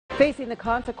Facing the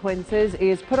consequences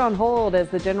is put on hold as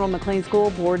the General McLane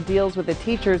School Board deals with a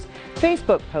teacher's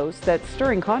Facebook post that's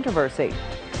stirring controversy.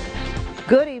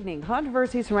 Good evening.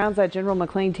 Controversy surrounds that General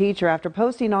McLane teacher after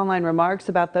posting online remarks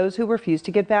about those who refuse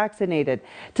to get vaccinated.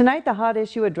 Tonight, the hot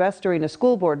issue addressed during a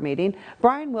school board meeting.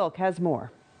 Brian Wilk has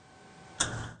more.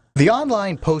 The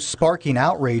online post sparking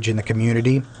outrage in the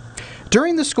community.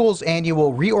 During the school's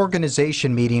annual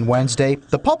reorganization meeting Wednesday,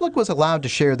 the public was allowed to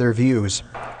share their views.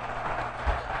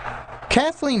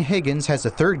 Kathleen Higgins has a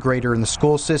third grader in the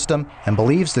school system and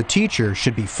believes the teacher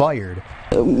should be fired.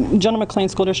 General McLane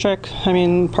School District,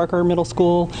 Parker Middle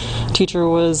School teacher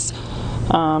was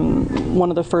one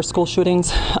of the first school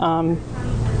shootings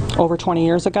over 20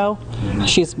 years ago.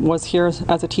 She was here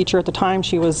as a teacher at the time.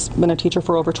 She was been a teacher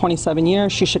for over 27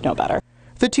 years. She should know better.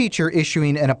 The teacher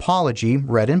issuing an apology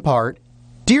read in part,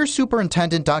 "Dear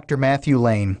Superintendent Dr. Matthew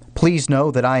Lane, please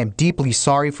know that I am deeply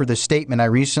sorry for the statement I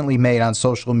recently made on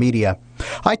social media.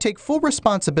 I take full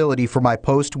responsibility for my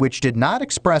post, which did not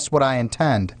express what I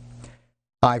intend.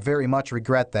 I very much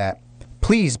regret that.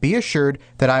 Please be assured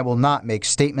that I will not make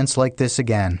statements like this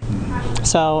again."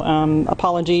 So,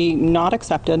 apology not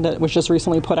accepted. That was just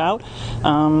recently put out.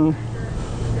 No,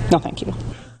 thank you.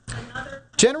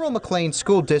 General McLane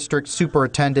School District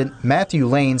Superintendent Matthew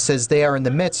Lane says they are in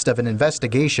the midst of an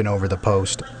investigation over the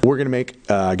post. We're going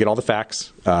to get all the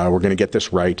facts. We're going to get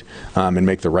this right and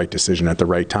make the right decision at the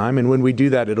right time. And when we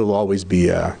do that, it'll always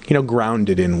be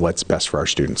grounded in what's best for our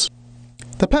students.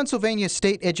 The Pennsylvania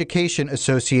State Education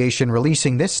Association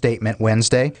releasing this statement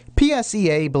Wednesday.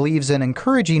 PSEA believes in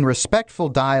encouraging respectful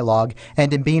dialogue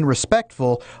and in being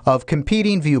respectful of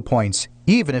competing viewpoints,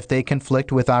 even if they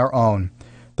conflict with our own.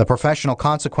 The professional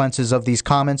consequences of these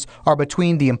comments are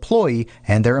between the employee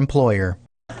and their employer.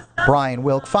 Brian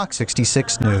Wilk, Fox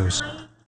 66 News.